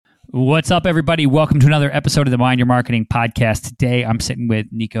What's up, everybody? Welcome to another episode of the Mind Your Marketing podcast. Today, I'm sitting with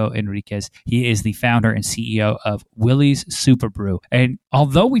Nico Enriquez. He is the founder and CEO of Willie's Super Brew. And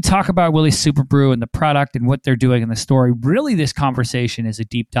although we talk about Willie's Super Brew and the product and what they're doing in the story, really this conversation is a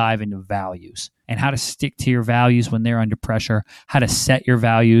deep dive into values and how to stick to your values when they're under pressure, how to set your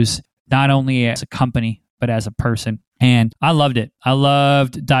values, not only as a company, but as a person. And I loved it. I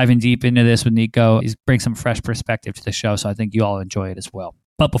loved diving deep into this with Nico. He brings some fresh perspective to the show, so I think you all enjoy it as well.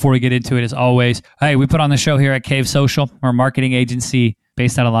 But before we get into it, as always, hey, we put on the show here at Cave Social. We're a marketing agency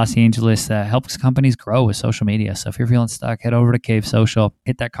based out of Los Angeles that helps companies grow with social media. So if you're feeling stuck, head over to Cave Social,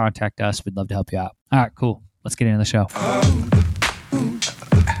 hit that contact us. We'd love to help you out. All right, cool. Let's get into the show.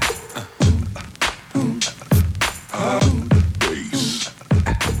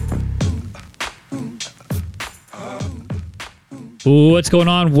 What's going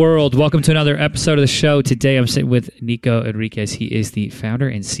on, world? Welcome to another episode of the show. Today, I'm sitting with Nico Enriquez. He is the founder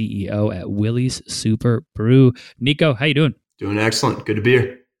and CEO at Willie's Super Brew. Nico, how you doing? Doing excellent. Good to be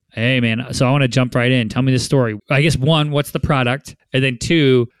here. Hey, man. So I want to jump right in. Tell me the story. I guess, one, what's the product? And then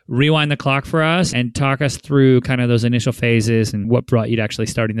two, rewind the clock for us and talk us through kind of those initial phases and what brought you to actually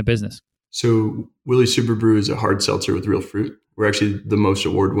starting the business. So Willie's Super Brew is a hard seltzer with real fruit. We're actually the most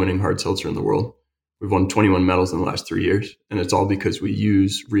award-winning hard seltzer in the world. We've won 21 medals in the last 3 years, and it's all because we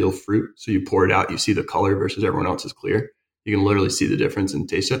use real fruit. So you pour it out, you see the color versus everyone else is clear. You can literally see the difference and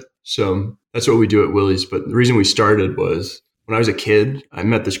taste it. So that's what we do at Willie's. But the reason we started was when I was a kid, I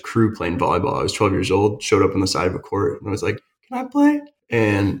met this crew playing volleyball. I was 12 years old, showed up on the side of a court, and I was like, can I play?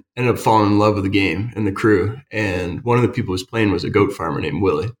 And ended up falling in love with the game and the crew. And one of the people who was playing was a goat farmer named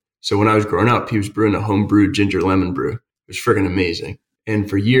Willie. So when I was growing up, he was brewing a home brewed ginger lemon brew. It was freaking amazing. And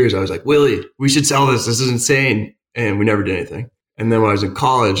for years, I was like, Willie, we should sell this. This is insane. And we never did anything. And then when I was in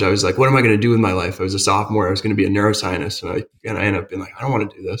college, I was like, what am I going to do with my life? I was a sophomore. I was going to be a neuroscientist. And I ended up being like, I don't want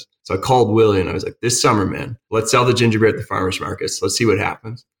to do this. So I called Willie and I was like, this summer, man, let's sell the ginger beer at the farmers markets. Let's see what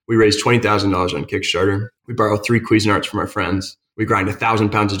happens. We raised $20,000 on Kickstarter. We borrow 3 Cuisinarts from our friends. We grind 1,000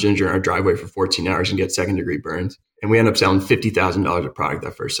 pounds of ginger in our driveway for 14 hours and get second-degree burns. And we end up selling $50,000 of product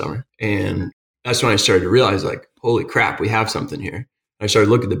that first summer. And that's when I started to realize, like, holy crap, we have something here. I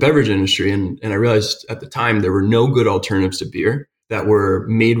started looking at the beverage industry and I realized at the time there were no good alternatives to beer that were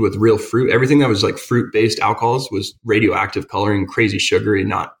made with real fruit. Everything that was like fruit-based alcohols was radioactive coloring, crazy sugary,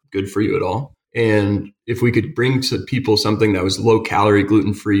 not good for you at all. And if we could bring to people something that was low calorie,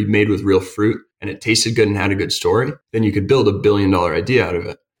 gluten-free, made with real fruit, and it tasted good and had a good story, then you could build $1 billion idea out of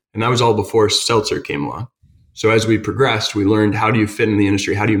it. And that was all before seltzer came along. So as we progressed, we learned how do you fit in the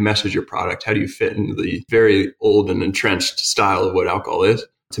industry? How do you message your product? How do you fit into the very old and entrenched style of what alcohol is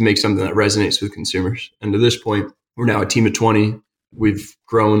to make something that resonates with consumers? And to this point, we're now a team of 20. We've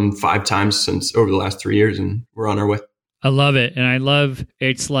grown 5 times since over the last 3 years, and we're on our way. I love it. And I love,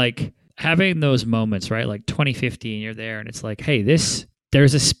 it's like having those moments, right? Like 2015, you're there and it's like, hey, there's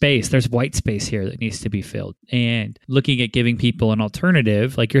a space, there's white space here that needs to be filled. And looking at giving people an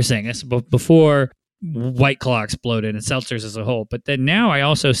alternative, like you're saying, this before White Claw exploded and seltzers as a whole. But then now I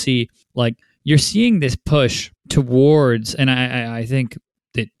also see, like, you're seeing this push towards, and I think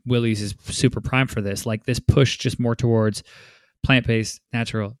that Willie's is super prime for this, like this push just more towards plant-based,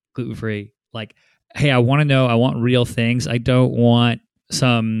 natural, gluten-free. Like, hey, I want real things. I don't want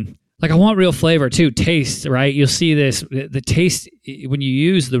I want real flavor too, taste, right? You'll see this, the taste, when you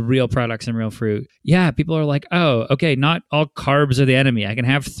use the real products and real fruit. Yeah, people are like, oh, okay, not all carbs are the enemy. I can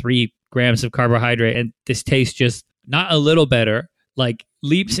have 3 grams of carbohydrate and this tastes just not a little better, like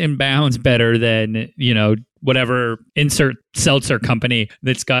leaps and bounds better than, whatever insert seltzer company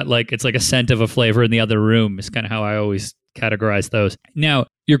that's got like, it's like a scent of a flavor in the other room is kind of how I always categorize those. Now,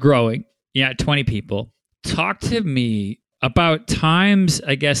 you're growing. Yeah, 20 people. Talk to me about times,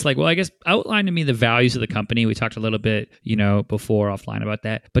 outline to me the values of the company. We talked a little bit, before offline about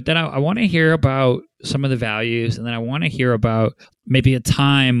that. But then I want to hear about some of the values. And then I want to hear about maybe a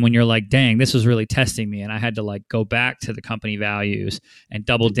time when you're like, dang, this was really testing me. And I had to like go back to the company values and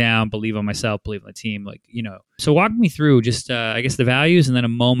double down, believe on myself, believe on the team. So walk me through just, the values and then a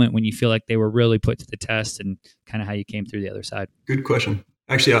moment when you feel like they were really put to the test and kind of how you came through the other side. Good question.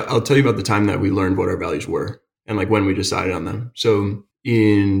 Actually, I'll tell you about the time that we learned what our values were. And like when we decided on them. So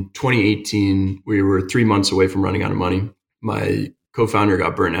in 2018, we were 3 months away from running out of money. My co-founder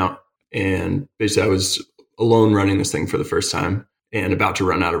got burnt out and basically I was alone running this thing for the first time and about to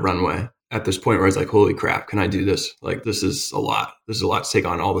run out of runway at this point where I was like, holy crap, can I do this? Like, this is a lot. This is a lot to take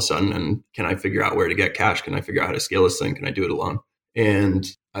on all of a sudden. And can I figure out where to get cash? Can I figure out how to scale this thing? Can I do it alone? And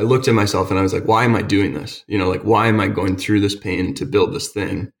I looked at myself and I was like, why am I doing this? Why am I going through this pain to build this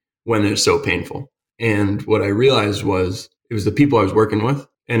thing when it's so painful? And what I realized was it was the people I was working with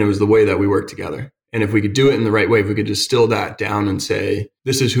And it was the way that we work together. And if we could do it in the right way, if we could distill that down and say,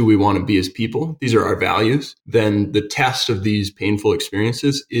 this is who we want to be as people, these are our values, then the test of these painful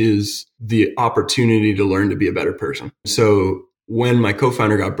experiences is the opportunity to learn to be a better person. So when my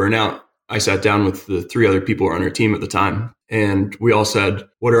co-founder got burnt out, I sat down with the 3 other people on our team at the time, and we all said,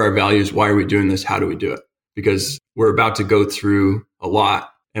 what are our values? Why are we doing this? How do we do it? Because we're about to go through a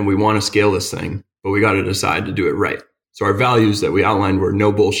lot and we want to scale this thing, but we got to decide to do it right. So our values that we outlined were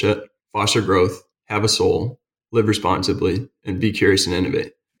no bullshit, foster growth, have a soul, live responsibly, and be curious and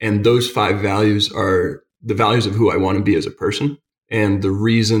innovate. And those 5 values are the values of who I want to be as a person. And the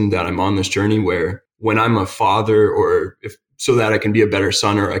reason that I'm on this journey where when I'm a father, or if so that I can be a better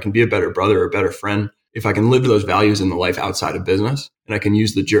son, or I can be a better brother or a better friend, if I can live those values in the life outside of business, and I can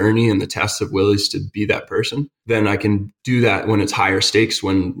use the journey and the tests of Willys to be that person, then I can do that when it's higher stakes,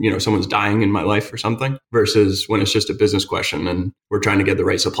 when, someone's dying in my life or something, versus when it's just a business question and we're trying to get the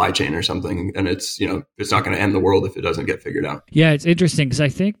right supply chain or something. And it's, it's not going to end the world if it doesn't get figured out. Yeah, it's interesting because I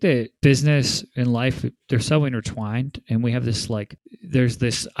think that business and life, they're so intertwined, and we have this there's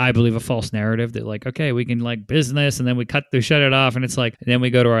this, I believe, a false narrative that okay, we can business and then we shut it off, and it's and then we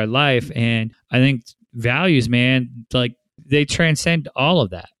go to our life. And I think values, man, they transcend all of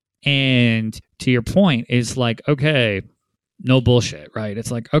that. And to your point, is okay, no bullshit, right?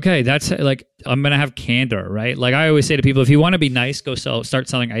 It's okay, that's I'm going to have candor, right? I always say to people, if you want to be nice, go start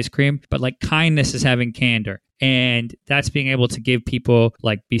selling ice cream. But kindness is having candor. And that's being able to give people,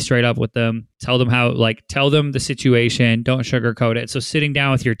 be straight up with them, tell them how, tell them the situation, don't sugarcoat it. So sitting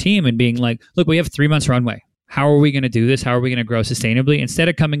down with your team and being look, we have 3 months runway. How are we going to do this? How are we going to grow sustainably? Instead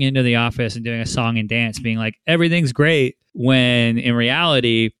of coming into the office and doing a song and dance, being everything's great, when in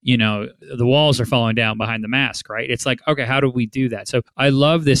reality, the walls are falling down behind the mask, right? It's okay, how do we do that? So I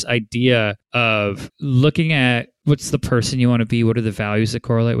love this idea of looking at what's the person you want to be, what are the values that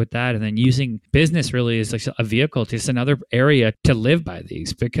correlate with that, and then using business really as a vehicle, just another area to live by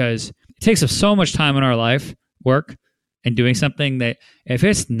these, because it takes up so much time in our life, work, and doing something that if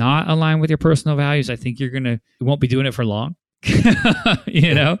it's not aligned with your personal values, I think you won't be doing it for long.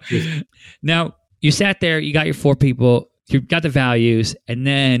 Now, you sat there, you got your 4 people, you've got the values, and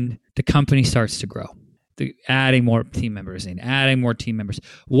then the company starts to grow. Adding more team members in, adding more team members.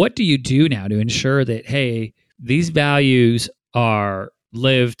 What do you do now to ensure that, hey, these values are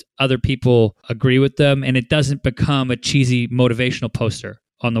lived, other people agree with them, and it doesn't become a cheesy motivational poster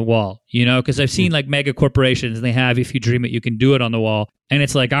on the wall, because I've seen mega corporations, and they have, if you dream it, you can do it on the wall. And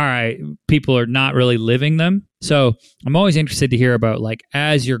it's all right, people are not really living them. So I'm always interested to hear about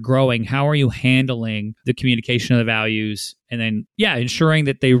as you're growing, how are you handling the communication of the values, and then, ensuring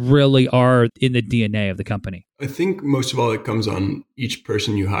that they really are in the DNA of the company? I think most of all, it comes on each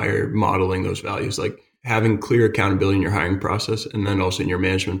person you hire modeling those values, having clear accountability in your hiring process, and then also in your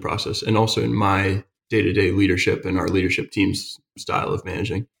management process, and also in my day-to-day leadership and our leadership team's style of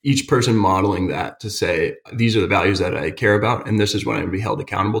managing. Each person modeling that to say, these are the values that I care about, and this is what I'm going to be held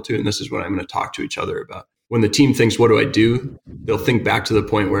accountable to, and this is what I'm going to talk to each other about. When the team thinks, what do I do? They'll think back to the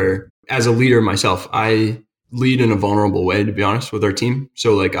point where, as a leader myself, I lead in a vulnerable way, to be honest, with our team.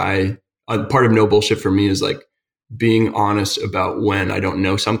 So part of no bullshit for me is being honest about when I don't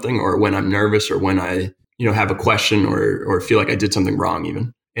know something, or when I'm nervous, or when I, have a question, or feel like I did something wrong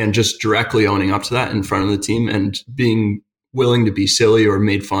even. And just directly owning up to that in front of the team, and being willing to be silly or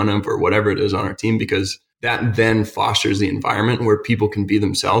made fun of or whatever it is on our team, because that then fosters the environment where people can be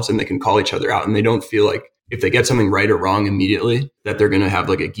themselves and they can call each other out, and they don't feel like if they get something right or wrong immediately that they're going to have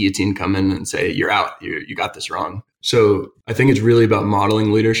a guillotine come in and say, you're out, you got this wrong. So I think it's really about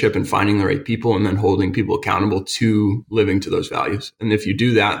modeling leadership and finding the right people, and then holding people accountable to living to those values. And if you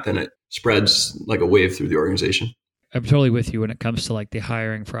do that, then it spreads like a wave through the organization. I'm totally with you when it comes to the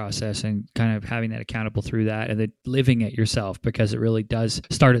hiring process, and kind of having that accountable through that, and then living it yourself, because it really does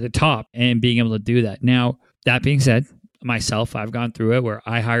start at the top, and being able to do that. Now, that being said, myself, I've gone through it where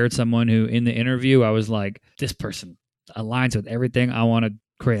I hired someone who in the interview, I was this person aligns with everything I want to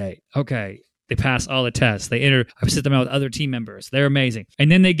create. Okay. They pass all the tests. I sit them out with other team members. They're amazing.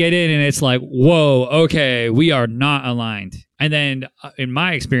 And then they get in and it's whoa, okay, we are not aligned. And then in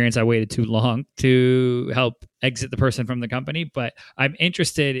my experience, I waited too long to help exit the person from the company. But I'm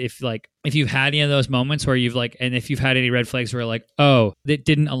interested if you've had any of those moments where you've and if you've had any red flags where oh, it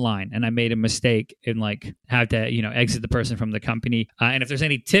didn't align and I made a mistake and have to, exit the person from the company. And if there's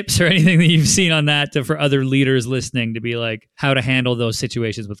any tips or anything that you've seen on that for other leaders listening to be how to handle those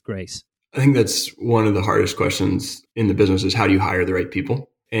situations with grace. I think that's one of the hardest questions in the business, is how do you hire the right people?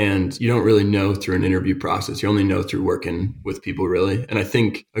 And you don't really know through an interview process. You only know through working with people, really. And I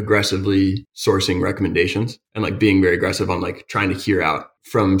think aggressively sourcing recommendations and like being very aggressive on like trying to hear out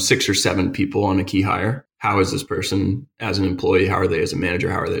from 6 or 7 people on a key hire. How is this person as an employee? How are they as a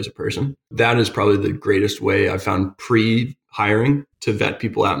manager? How are they as a person? That is probably the greatest way I've found pre-hiring to vet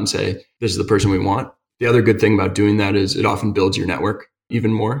people out and say, this is the person we want. The other good thing about doing that is it often builds your network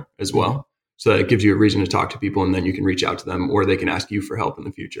even more as well. So that it gives you a reason to talk to people, and then you can reach out to them or they can ask you for help in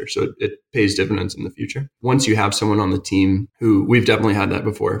the future. So it pays dividends in the future. Once you have someone on the team who, we've definitely had that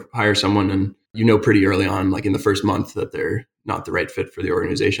before, hire someone and you know pretty early on, like in the first month, that they're not the right fit for the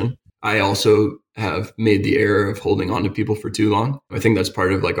organization. I also have made the error of holding on to people for too long. I think that's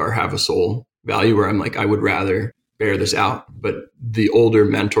part of like our have a soul value, where I'm like, I would rather bear this out. But the older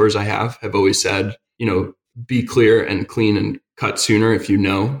mentors I have always said, you know, be clear and clean and cut sooner if you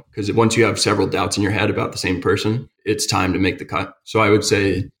know, because once you have several doubts in your head about the same person, it's time to make the cut. So I would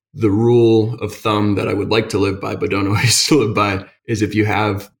say the rule of thumb that I would like to live by, but don't always live by, is if you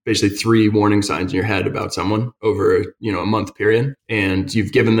have basically 3 warning signs in your head about someone over, a month period, and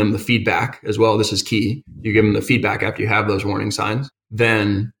you've given them the feedback as well. This is key. You give them the feedback after you have those warning signs,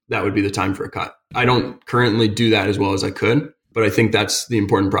 then that would be the time for a cut. I don't currently do that as well as I could, but I think that's the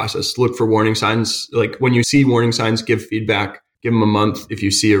important process. Look for warning signs. Like when you see warning signs, give feedback, give them a month if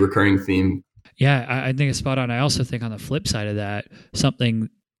you see a recurring theme. Yeah, I think it's spot on. I also think on the flip side of that, something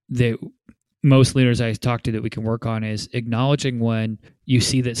that most leaders I talk to that we can work on is acknowledging when you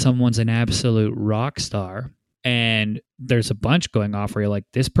see that someone's an absolute rock star and there's a bunch going off where you're like,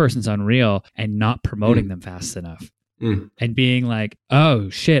 this person's unreal, and not promoting them fast enough. And being like, oh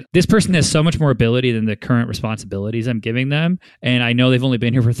shit, this person has so much more ability than the current responsibilities I'm giving them. And I know they've only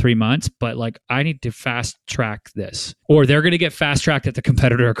been here for 3 months, but like, I need to fast track this, or they're going to get fast tracked at the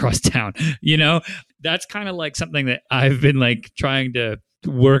competitor across town. That's kind of like something that I've been like trying to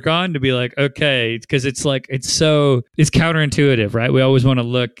work on, to be like, okay, because it's like, it's counterintuitive, right? We always want to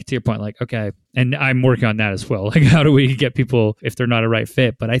look, to your point, like, okay, and I'm working on that as well. Like, how do we get people if they're not a right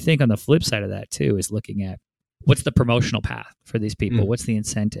fit? But I think on the flip side of that too is looking at, what's the promotional path for these people? What's the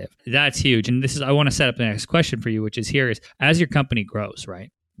incentive? That's huge. And I want to set up the next question for you, which is as your company grows,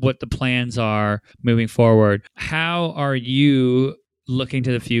 right? What the plans are moving forward. How are you looking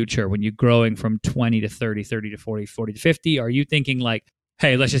to the future when you're growing from 20 to 30, 30 to 40, 40 to 50? Are you thinking like,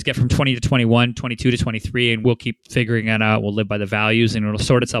 hey, let's just get from 20 to 21, 22 to 23, and we'll keep figuring it out. We'll live by the values and it'll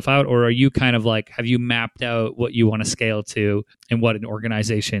sort itself out. Or are you kind of like, have you mapped out what you want to scale to and what an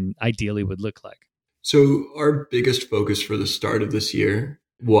organization ideally would look like? So our biggest focus for the start of this year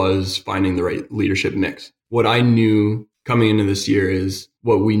was finding the right leadership mix. What I knew coming into this year is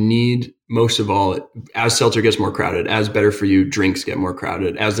what we need most of all, as seltzer gets more crowded, as better for you drinks get more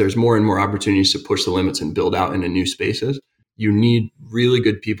crowded, as there's more and more opportunities to push the limits and build out into new spaces. You need really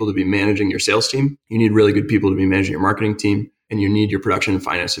good people to be managing your sales team. You need really good people to be managing your marketing team, and you need your production and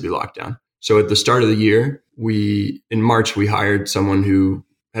finance to be locked down. So at the start of the year, in March, we hired someone who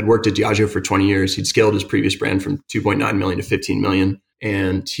had worked at Diageo for 20 years. He'd scaled his previous brand from 2.9 million to 15 million,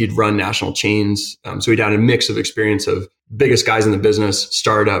 and he'd run national chains. So he'd had a mix of experience of biggest guys in the business,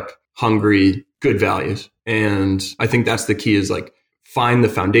 startup, hungry, good values. And I think that's the key, is like find the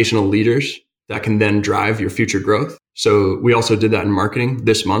foundational leaders that can then drive your future growth. So we also did that in marketing.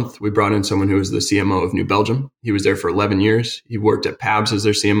 This month, we brought in someone who was the CMO of New Belgium. He was there for 11 years. He worked at Pabst as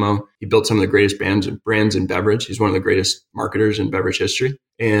their CMO. He built some of the greatest brands in beverage. He's one of the greatest marketers in beverage history.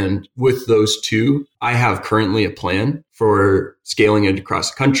 And with those two, I have currently a plan for scaling it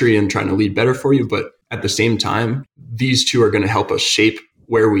across the country and trying to lead better for you. But at the same time, these two are going to help us shape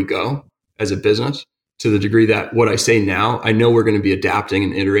where we go as a business, to the degree that what I say now, I know we're going to be adapting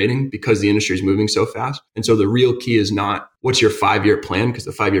and iterating because the industry is moving so fast. And so the real key is not what's your 5-year plan, because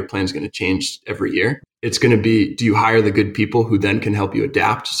the 5-year plan is going to change every year. It's going to be, do you hire the good people who then can help you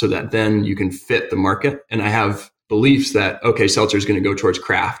adapt so that then you can fit the market? And I have beliefs that, okay, seltzer is going to go towards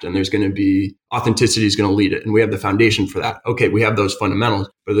craft and there's going to be authenticity is going to lead it. And we have the foundation for that. Okay, we have those fundamentals.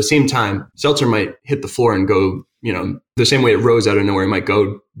 But at the same time, seltzer might hit the floor and go, the same way it rose out of nowhere, it might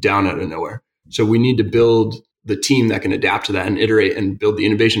go down out of nowhere. So we need to build the team that can adapt to that and iterate and build the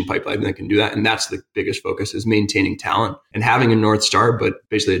innovation pipeline that can do that. And that's the biggest focus, is maintaining talent and having a North Star, but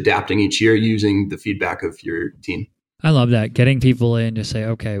basically adapting each year using the feedback of your team. I love that. Getting people in to say,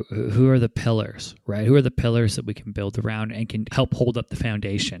 okay, who are the pillars, right? Who are the pillars that we can build around and can help hold up the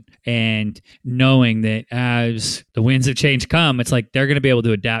foundation? And knowing that as the winds of change come, it's like they're going to be able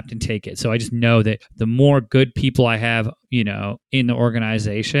to adapt and take it. So I just know that the more good people I have, in the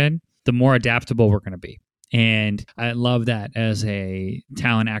organization, the more adaptable we're going to be. And I love that as a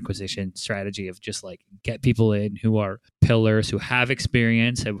talent acquisition strategy of just like get people in who are pillars, who have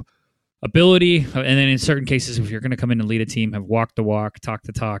experience, have ability. And then in certain cases, if you're going to come in and lead a team, have walked the walk, talk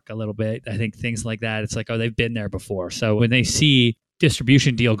the talk a little bit. I think things like that, it's like, oh, they've been there before. So when they see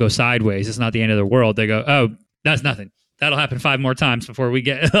distribution deal go sideways, it's not the end of the world. They go, oh, that's nothing. That'll happen 5 more times before we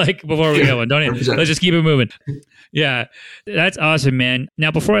get before we get one. Don't even, let's just keep it moving. Yeah, that's awesome, man. Now,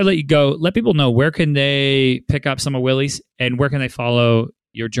 before I let you go, let people know where can they pick up some of Willie's and where can they follow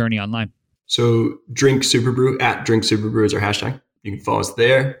your journey online? So Drink Superbrew, at Drink Superbrew is our hashtag. You can follow us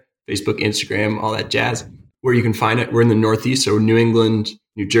there, Facebook, Instagram, all that jazz. Where you can find it, we're in the Northeast, so New England,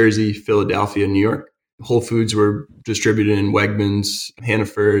 New Jersey, Philadelphia, New York. Whole Foods, we're distributed in Wegmans,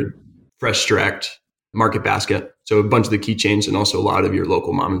 Hannaford, Fresh Direct, Market Basket. So a bunch of the key chains and also a lot of your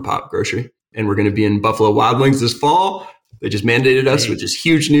local mom and pop grocery. And we're going to be in Buffalo Wild Wings this fall. They just mandated us, which is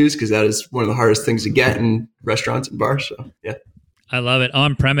huge news because that is one of the hardest things to get in restaurants and bars. So, yeah. I love it.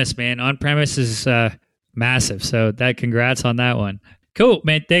 On premise, man. On premise is massive. So congrats on that one. Cool,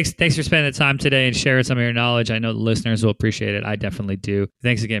 man. Thanks for spending the time today and sharing some of your knowledge. I know the listeners will appreciate it. I definitely do.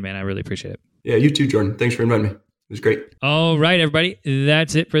 Thanks again, man. I really appreciate it. Yeah, you too, Jordan. Thanks for inviting me. It was great. All right, everybody.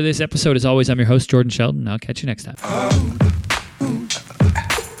 That's it for this episode. As always, I'm your host, Jordan Shelton. I'll catch you next time.